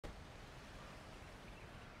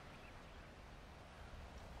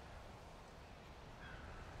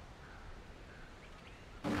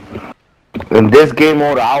In this game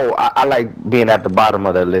mode, I like being at the bottom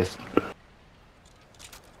of the list. I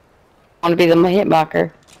want to be the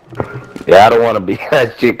hitmarker. Yeah, I don't want to be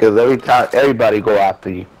that shit because every time everybody go after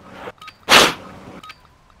you.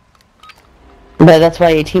 But that's why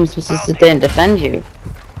your team's supposed to sit there and defend you.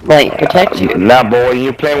 Like, protect you. Nah, but when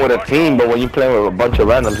you're playing with a team, but when you're playing with a bunch of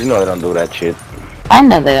randoms, you know they don't do that shit. I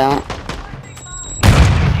know they don't.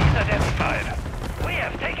 We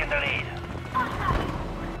have taken the lead.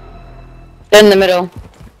 They're in the middle.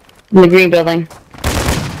 In the green building.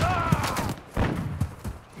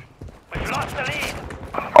 We've lost the lead.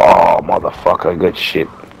 Oh, motherfucker, good shit.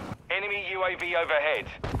 Enemy UAV overhead.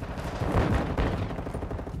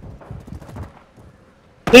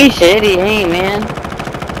 He's shitty, hey man.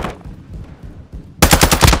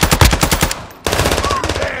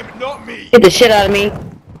 Damn, not me. Get the shit out of me.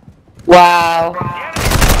 Wow.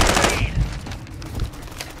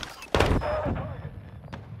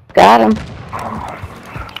 Got him.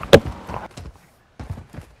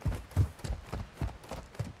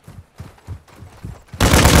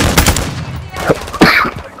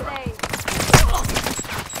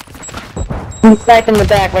 He's back in the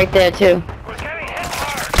back right there too. We're getting hit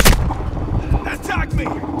hard. Attack me.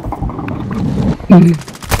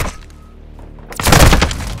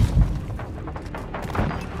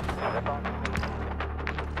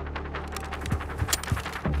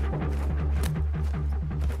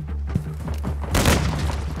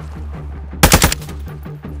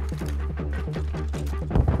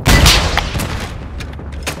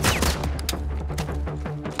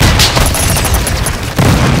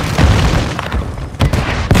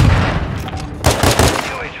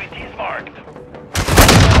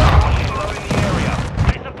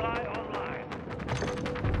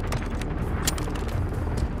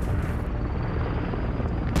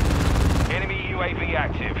 UAV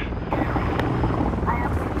active.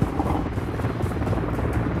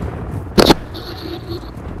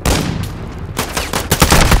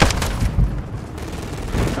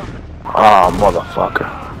 Oh, motherfucker.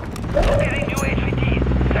 Getting new HVTs.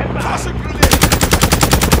 Stand by.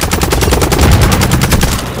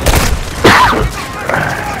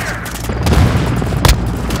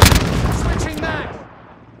 Switching mag.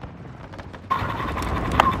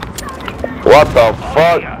 What the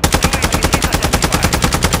fuck?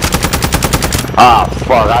 Ah,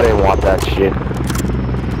 fuck, I didn't want that shit.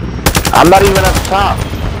 I'm not even at the top.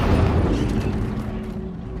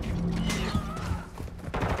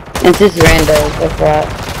 It's just random, that's that.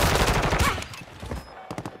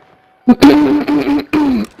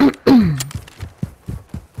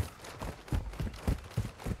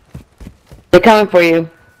 They're coming for you.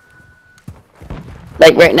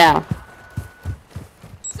 Like right now.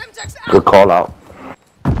 Good call out.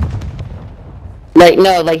 Like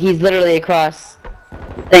no, like he's literally across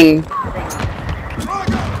the thing.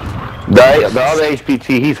 The other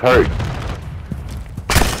HPT, he's hurt.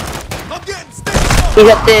 He's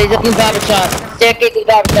up there, he's up in the barber shop. Staircase to the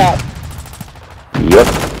barber shop. Yep.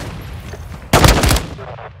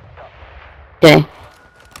 Okay.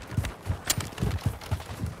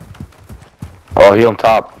 Oh, he on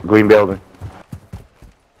top. Green building.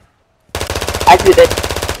 I see this.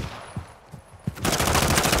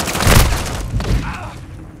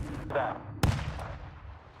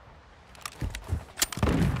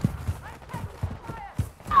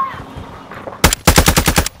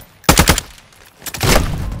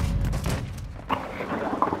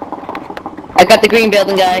 I got the green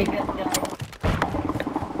building guy.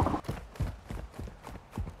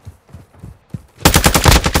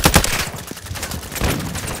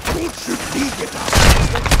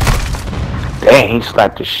 Dang, he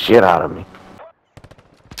slapped the shit out of me.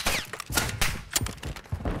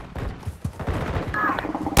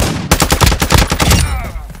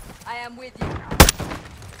 I am with you.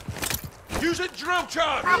 Use a drill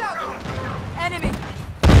charge. Enemy.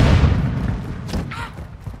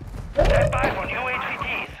 Stand by for new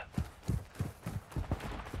HVTs.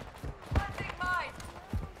 Planting mine.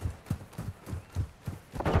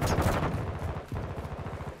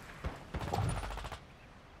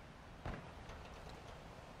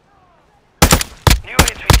 New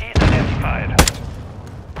HVTs identified.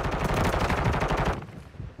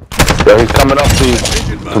 So he's coming up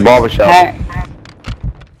to barbershop.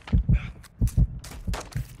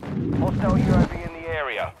 Hostile UAV in the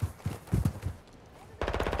area.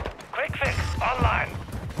 Quick fix online.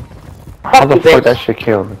 How the fuck that shit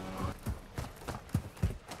killed me?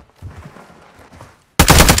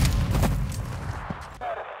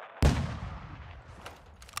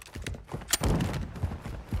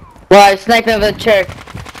 Why, sniping over the church.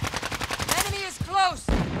 Enemy is close.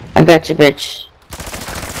 I got you, bitch.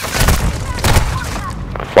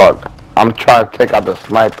 I'm trying to take out the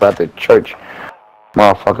sniper at the church.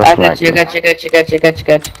 Motherfucker I sniped me.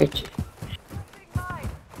 got you. Mine.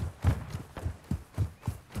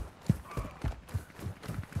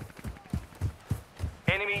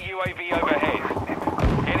 Enemy UAV overhead.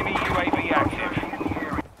 Enemy UAV active.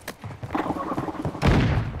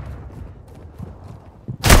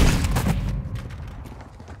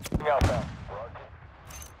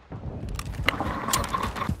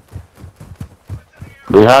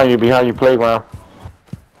 Behind you, playground.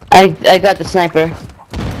 I got the sniper.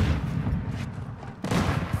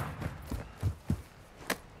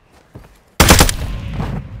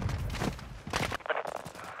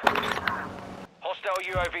 Hostile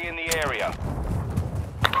UAV in the area.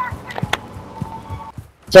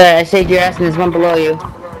 Sorry, I saved your ass and there's one below you.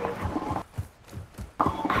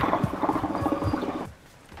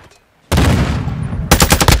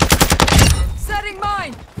 Setting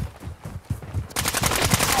mine.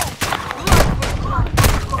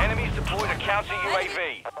 Enemies deployed a counter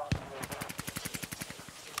UAV.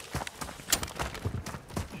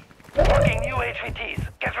 Working new HVTs.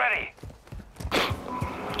 Get ready.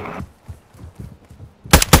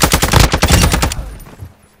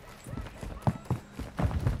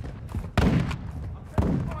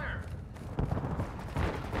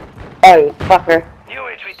 Oh, fucker. New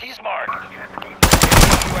HVTs marked.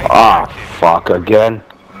 Ah, fuck again.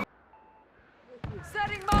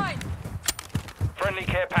 Setting mine. Friendly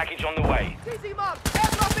care package on the way. Piece him up.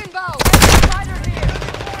 Airdrop inbound. Fighter here.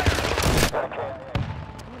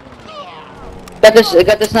 Got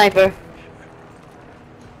the sniper.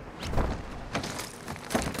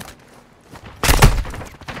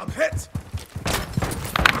 I'm hit.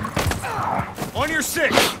 On your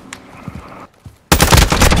six.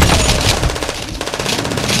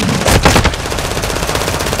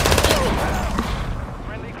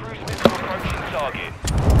 Friendly cruise missile approaching target.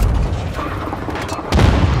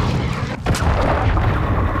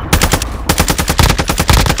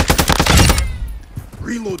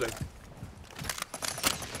 Reloading.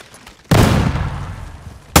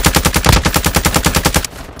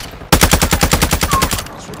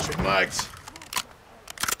 Switching mags.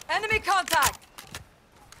 Enemy contact.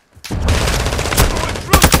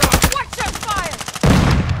 Watch your fire.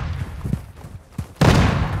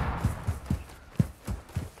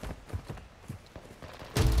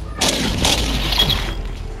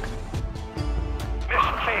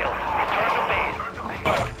 Mission failed. Return to base.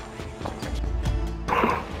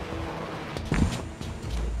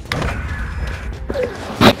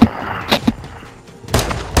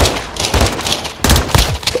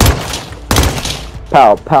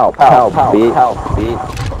 Pow,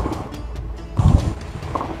 bitch.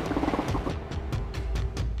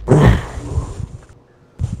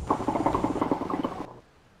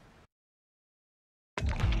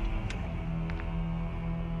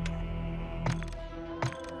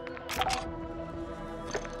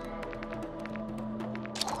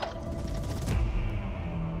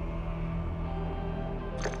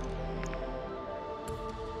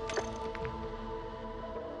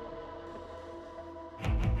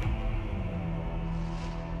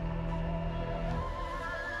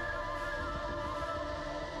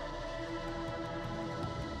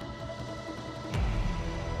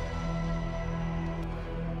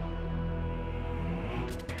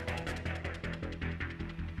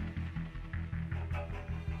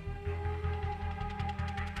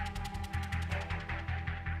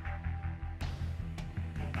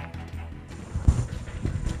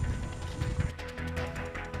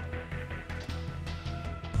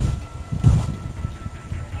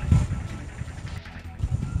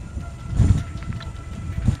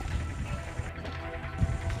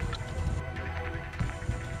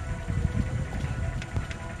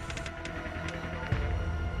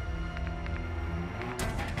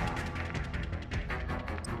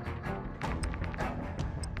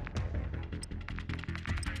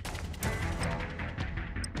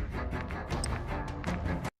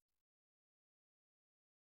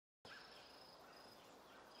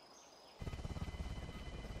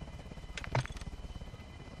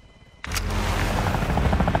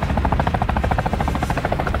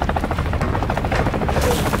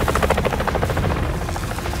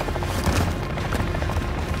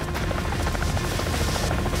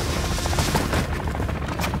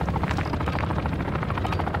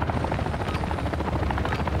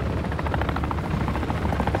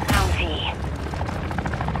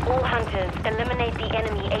 Eliminate the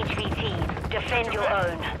enemy HVT. Defend your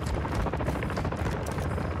own.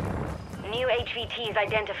 New HVTs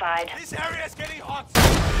identified. This area is getting hot.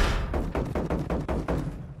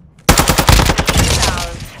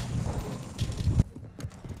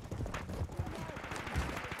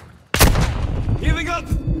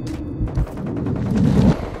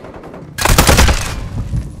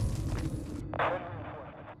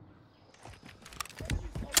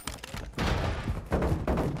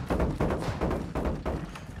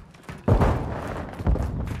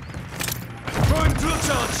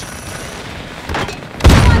 charge!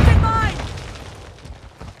 Planting mine!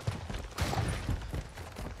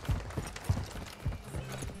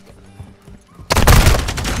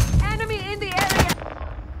 Enemy in the area!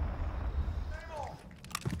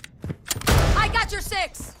 I got your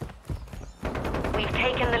 6! We've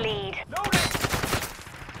taken the lead. Loading!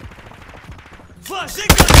 Flash,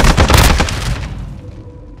 incoming!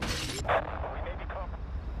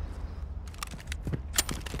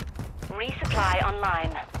 Resupply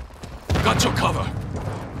online. Got your cover!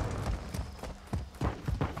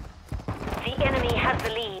 The enemy has the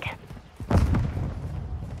lead.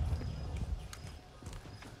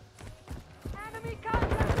 Enemy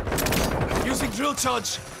contact! Using drill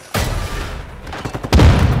charge!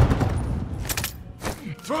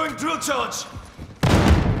 Throwing drill charge!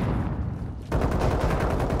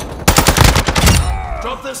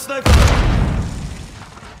 Drop this sniper!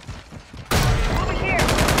 Over here.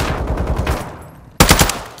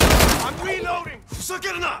 I'm reloading! Suck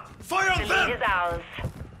it enough! Fire The on lead them! is ours.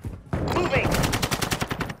 Moving.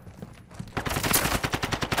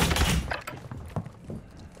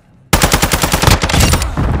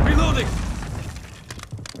 Reloading!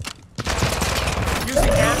 Using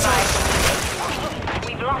drill Stand charge! by.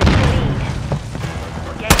 We've lost the lead.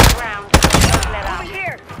 We're gaining ground. Don't let up. Over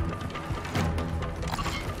here.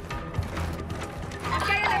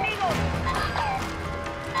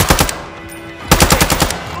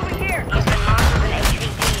 Over here. You've been marked as an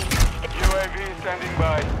HVT. UAV standing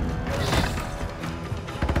by.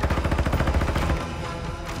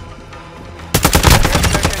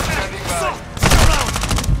 Standing by. Surround!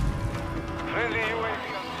 Friendly UAV.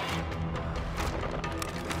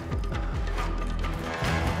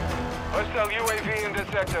 Hostile UAV in the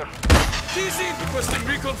sector. TZ requesting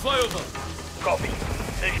recon flyover. Copy.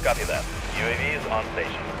 Ich copy that. UAV is on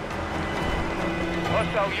station.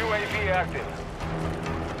 Hostile UAV active.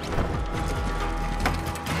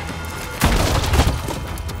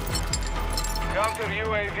 Counter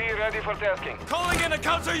UAV ready for tasking. Calling in a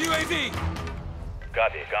counter UAV.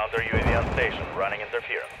 Copy. Counter UAV on station. Running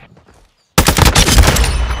interference.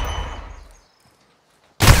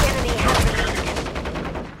 Enemy has the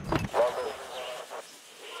lead.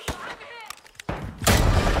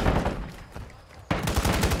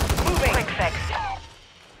 Moving. Quick fix.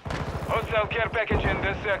 Hostile care package in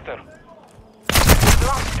this sector. We've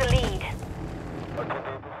lost the lead.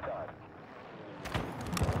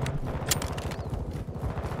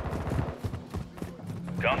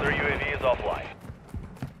 Counter UAV is offline.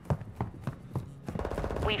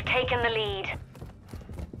 We've taken the lead.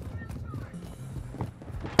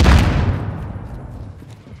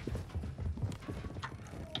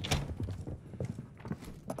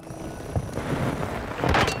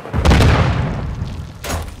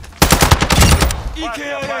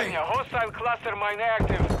 EKIA! Hostile cluster mine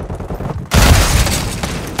active.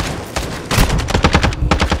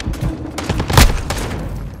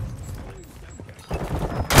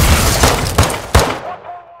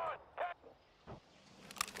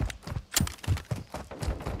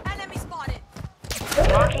 Enemy spotted!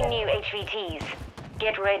 Marking new HVTs.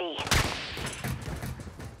 Get ready.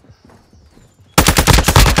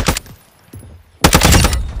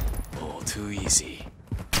 Oh, too easy.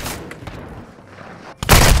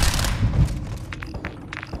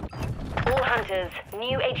 All hunters,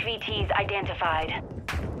 new HVTs identified.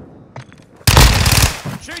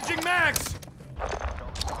 Changing mags!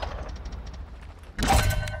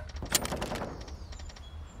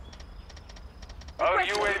 Our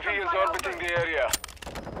UAV is orbiting the area.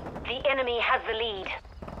 The enemy has the lead.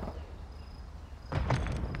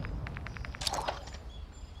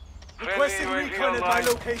 Requesting UAV recon at my online.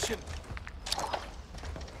 location.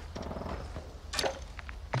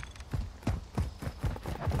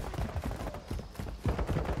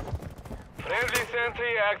 Friendly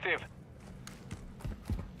sentry active.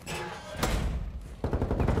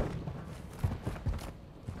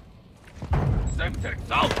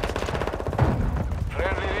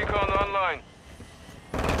 Friendly recon online.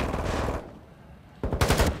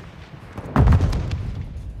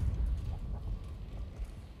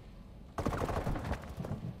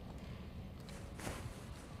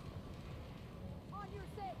 On your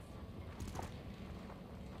 6!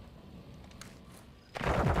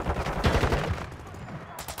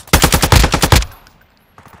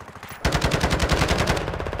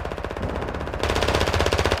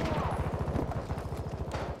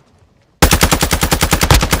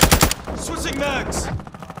 Switching mags!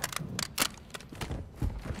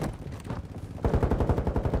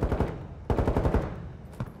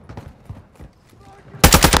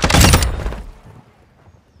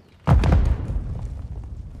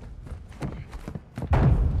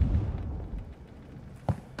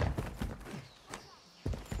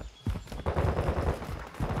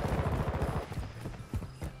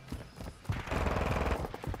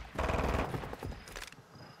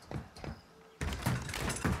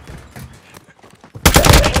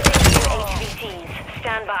 HVTs.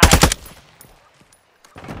 Stand by.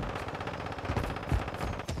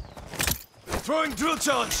 Throwing drill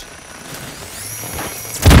charge.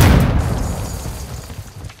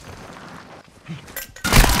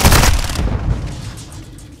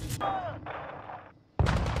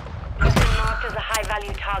 You've been marked as a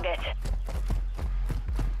high-value target.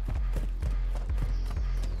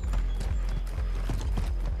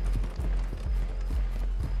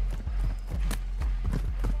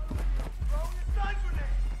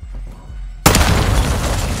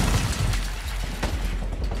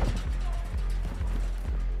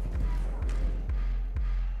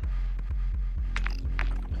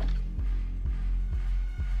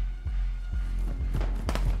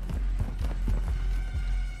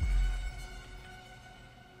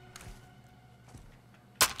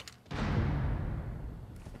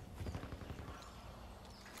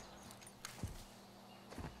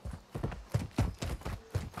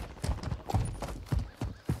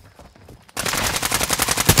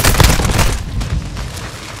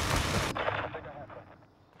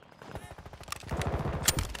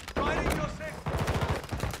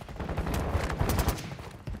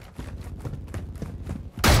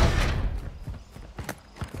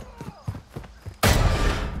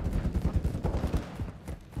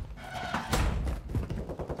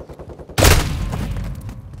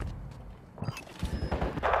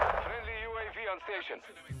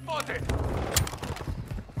 Spotted!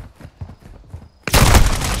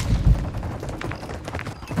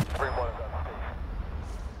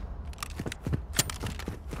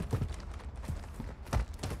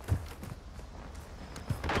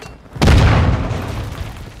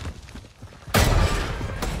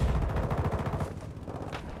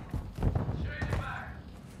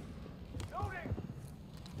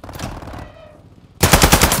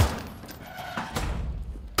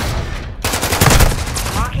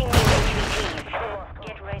 Marking new HVTs.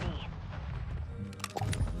 Get ready.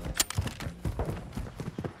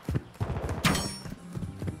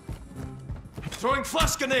 Throwing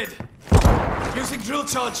flash grenade. Using drill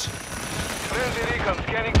charge. Friendly recon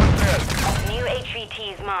scanning for threats. New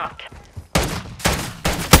HVTs marked.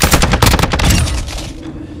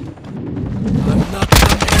 I'm not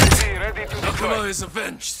done yet. Be ready to Nakama deploy. is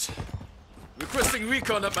avenged. Requesting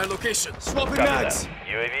recon at my location. Swapping Copy mags. that.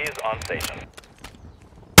 UAV is on station.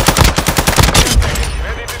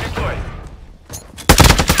 Ready to deploy.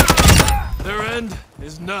 Their end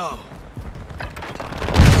is now.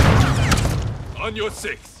 On your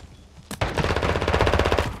six.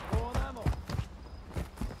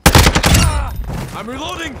 I'm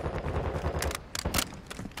reloading.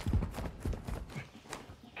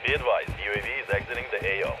 Be advised, UAV is exiting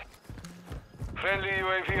the AO. Friendly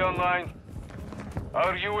UAV online.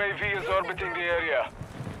 Our UAV is orbiting the area.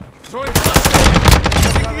 Throwing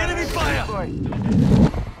flash. Taking enemy fire.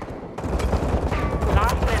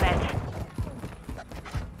 Last minute.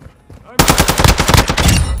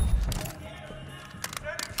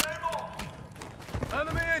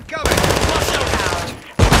 Enemy incoming. Flash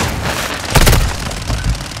out.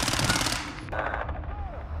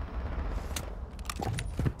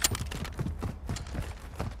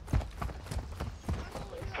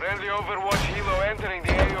 Friendly Overwatch helo entering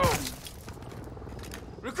the AO.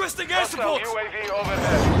 Requesting air Hostile support. UAV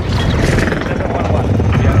overhead. 711.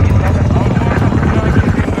 Our force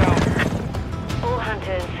is inbound. All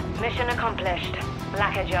hunters. Mission accomplished.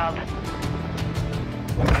 Lack a job.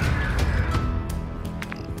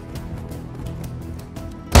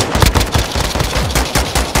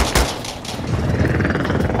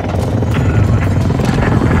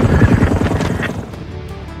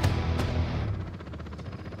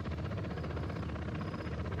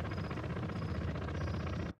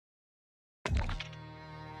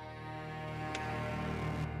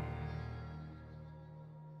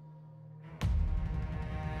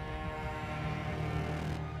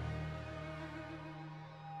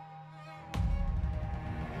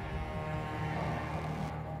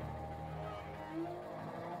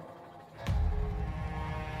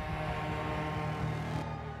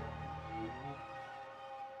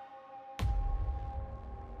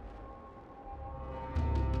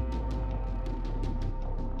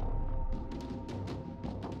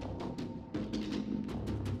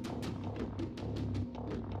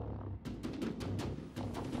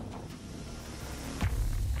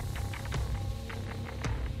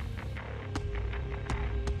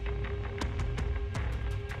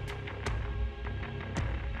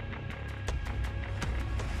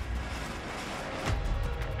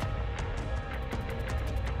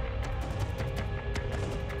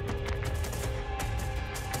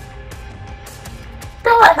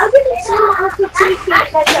 Tôi ở cái chỗ chị là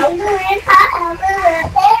giống người em hả?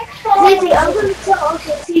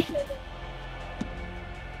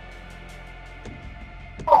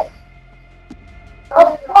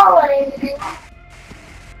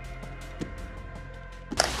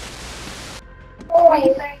 What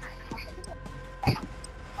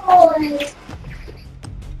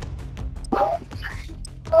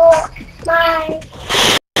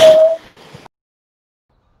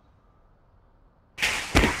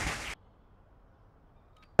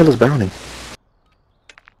is Browning?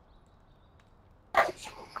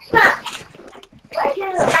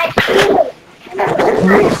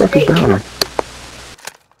 Where the fuck is Browning?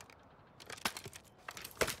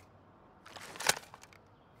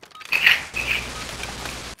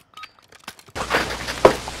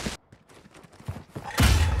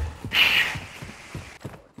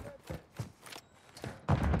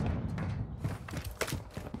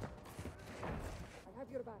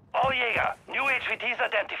 All Jaeger, new HVTs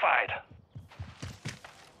identified.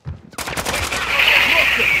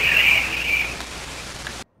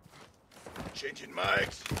 Changing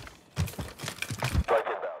mics.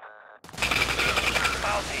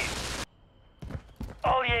 Bounty.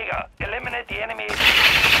 All Jaeger, eliminate the enemy.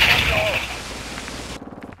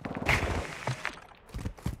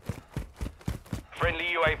 Friendly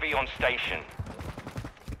UAV on station.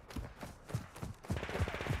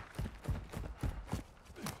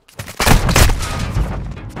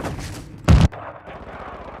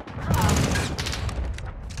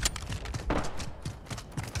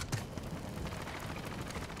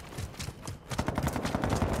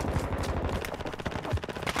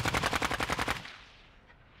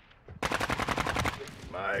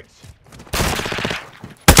 Mics.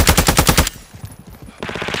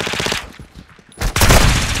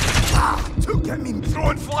 Took him in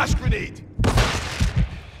throwing flash grenade.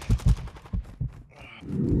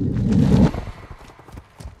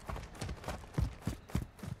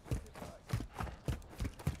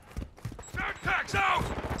 Backpacks out.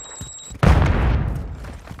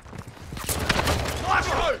 Flash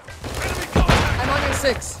out. Enemy contact. I'm on your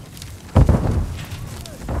 6.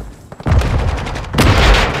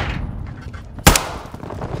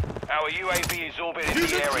 Our UAV is orbiting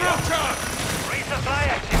Using the area. drill charge. Resupply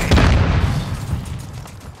activated.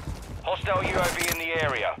 Hostile UAV in the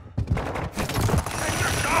area.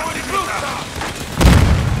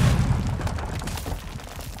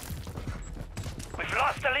 We've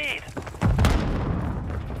lost the lead.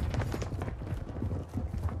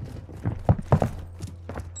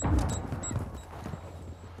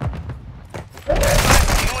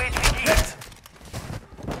 New HVT.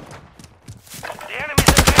 The enemy's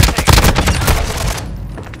advancing.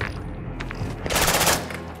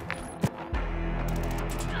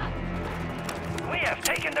 We have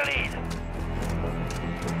taken the lead.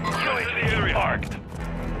 UAV marked.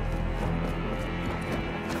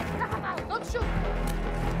 Don't shoot!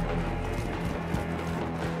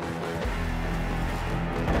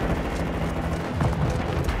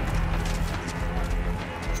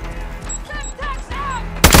 Syntax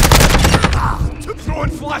out! Took throwing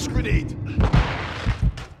flash grenade.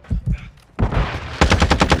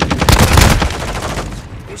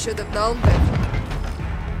 You should have known better.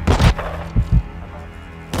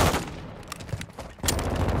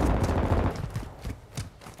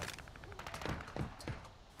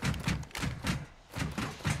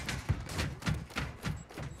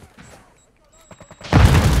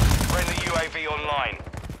 Friendly UAV online.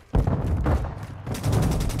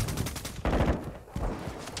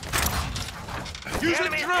 The Using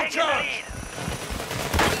enemy is drill taking the charge. lead.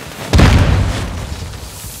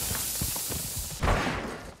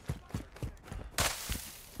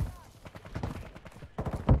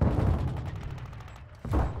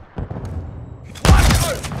 Flash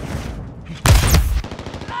out.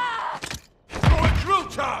 Throwing drill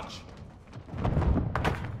charge.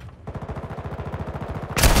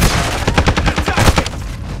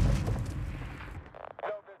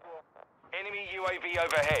 Enemy UAV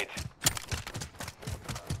overhead.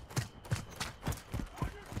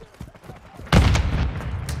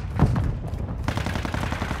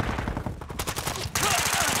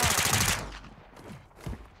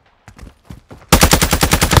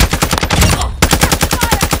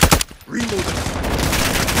 Reloading.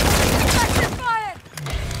 Effective fire!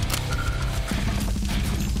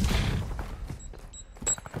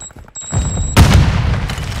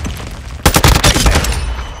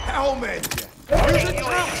 Helmet. Using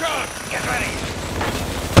drill charge. Get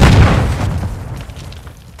ready.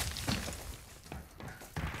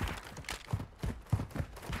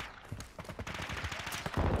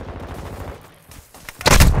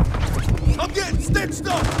 I'm getting stitched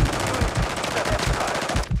up.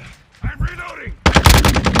 I'm reloading.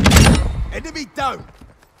 Enemy down.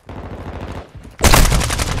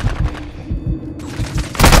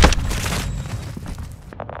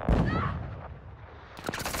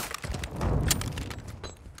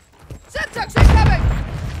 Syntax incoming!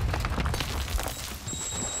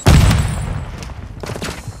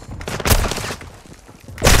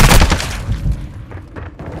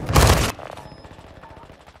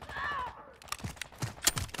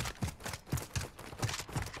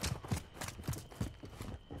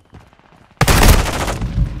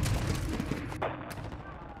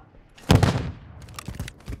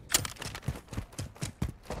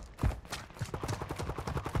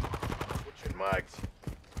 mags.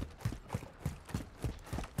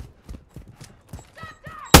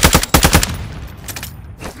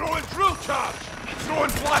 Throwing drill charge!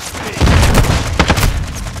 Throwing blast grenade!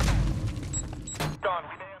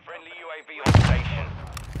 Friendly UAV on station.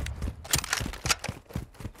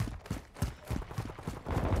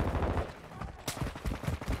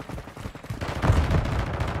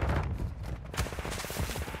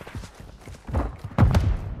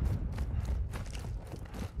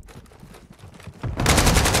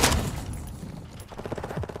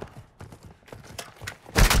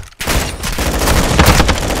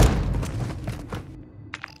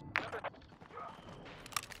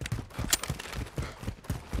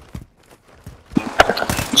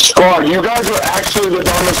 Squad, you guys are actually the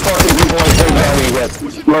dumbest fucking people I played bounty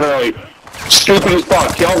with. Literally. Stupid as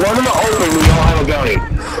fuck. Y'all run in the open when y'all have a bounty.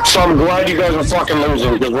 So I'm glad you guys are fucking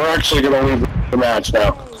losing, because we're actually gonna leave the match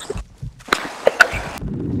now.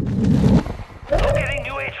 Locating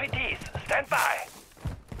new HVTs. Stand by.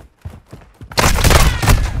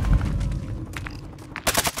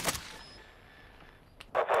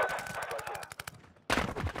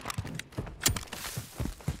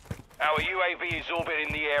 Our UAV is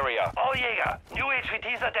orbiting the area. All Jaeger, new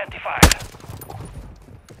HVTs identified.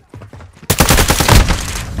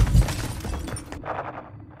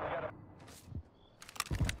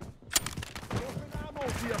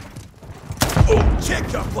 Oh,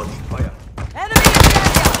 check your bloody fire! Enemy in the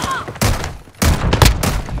area!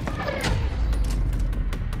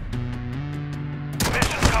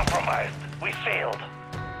 Mission compromised. We failed.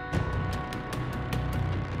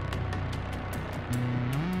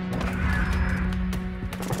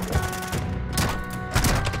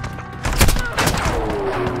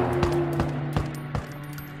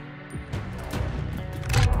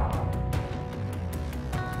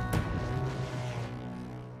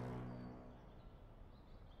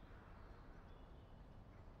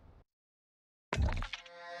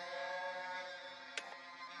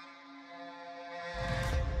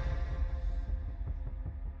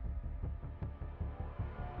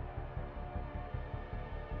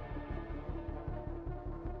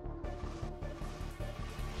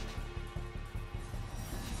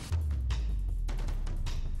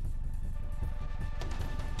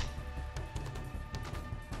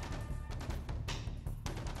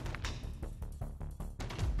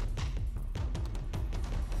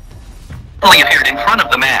 Only appeared in front of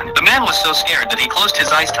the man. The man was so scared that he closed his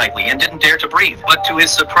eyes tightly and didn't dare to breathe. But to his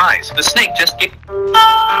surprise, the snake just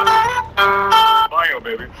Bio,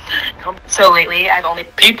 baby. So lately, I've only...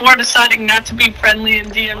 People are deciding not to be friendly in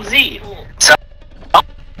DMZ. So...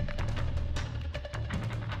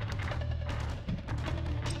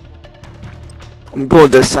 I'm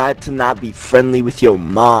going to decide to not be friendly with your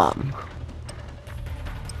mom.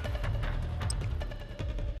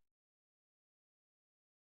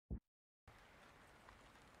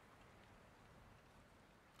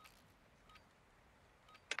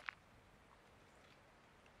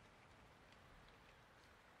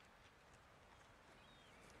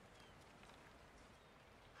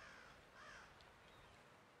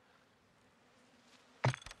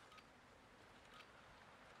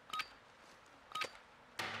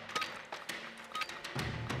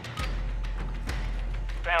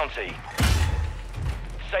 Bounty.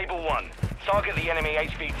 Sable 1. Target the enemy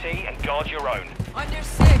HVT and guard your own. Under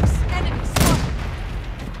 6. Enemy spotted.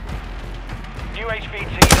 New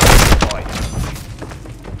HVT identified.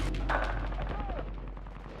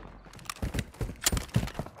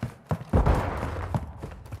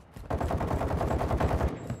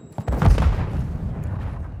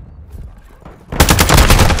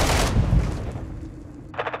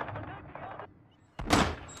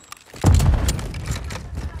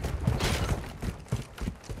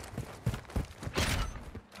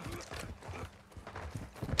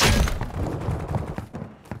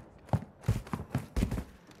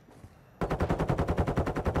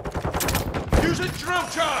 Using drill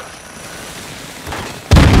charge!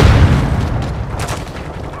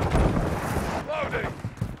 Loading!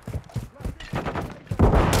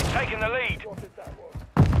 Taking the lead.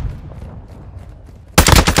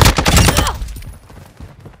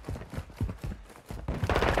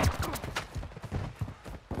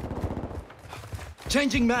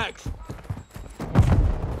 Changing mags!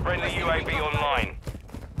 Friendly UAV online.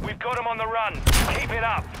 We've got them on the run. Keep it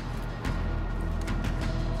up.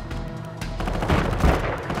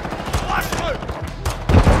 Blast out!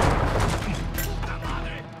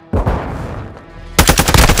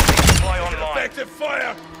 Fly online. Effective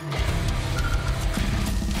fire!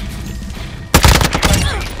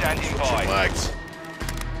 UAV standing by. Mags.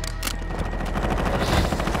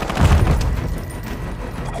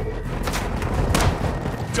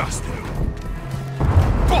 disgusting.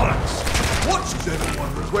 Bollocks! Watch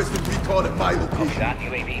everyone requesting recon at my location. That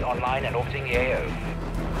UAV online and orbiting the AO.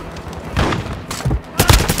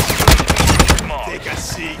 Take a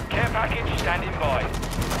seat. Care package standing by.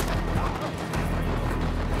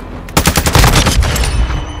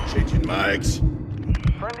 Changing mags.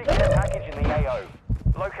 Friendly care package in the AO.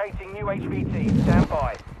 Locating new HVT. Stand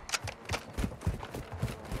by.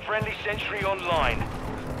 Friendly sentry online.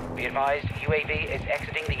 Be advised, UAV is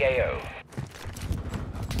exiting the AO.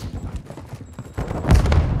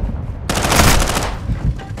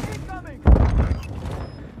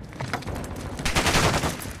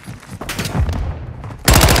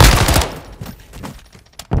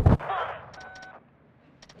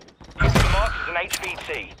 Marked as an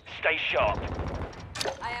HVT. Stay sharp.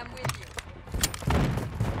 I am with you.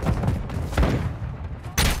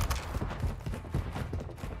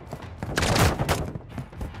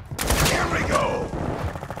 Here we go.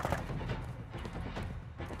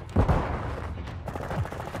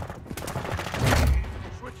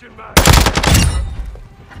 Switching back.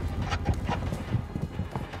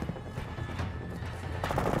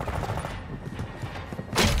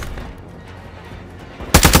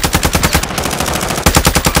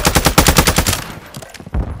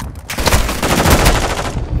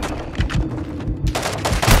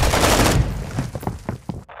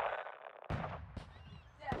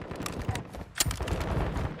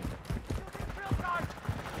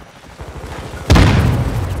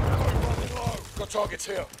 Got targets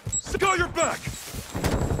here. Got your back!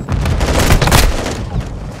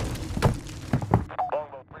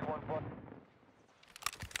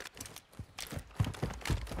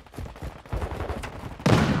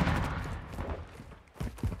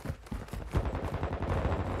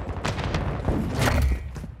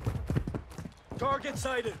 Target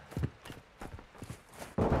sighted.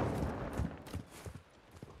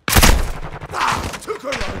 Ah! Took her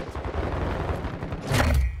out!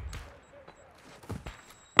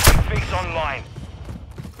 Fix online.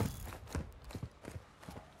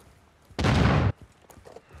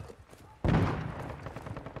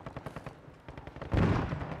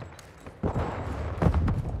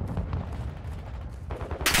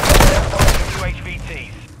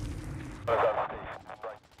 UHVTs.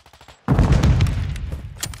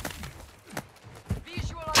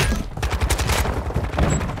 Visual on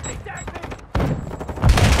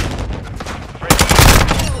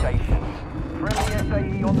Friendly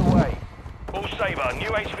SAE on the way. All Sabre, new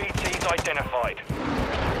HVTs identified.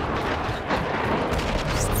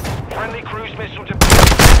 Friendly cruise missile deployed.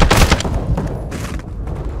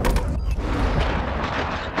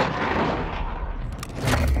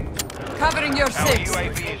 covering your Our six.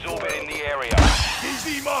 UAV is orbiting the area.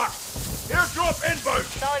 Easy mark! Airdrop inbound!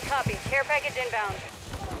 Solid copy. Care package inbound.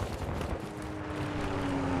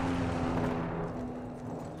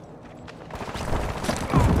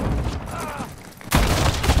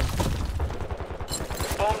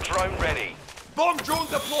 Bomb drone ready. Bomb drone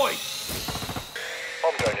deployed!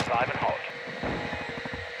 Bomb drone is live and hot.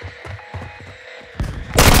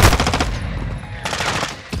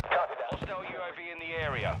 Hostile UAV in the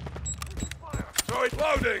area. Sorry,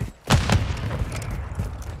 loading!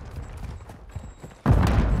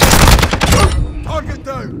 Target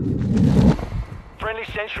down! Friendly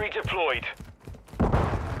sentry deployed.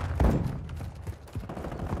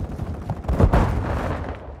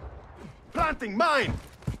 Planting mine!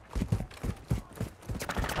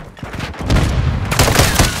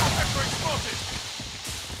 X-ray spotted!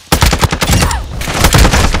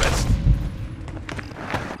 Dismissed.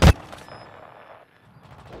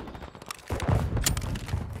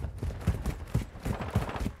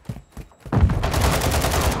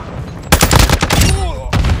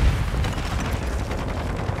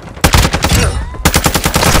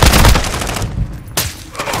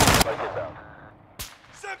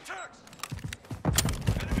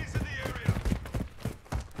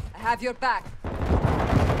 I have your back.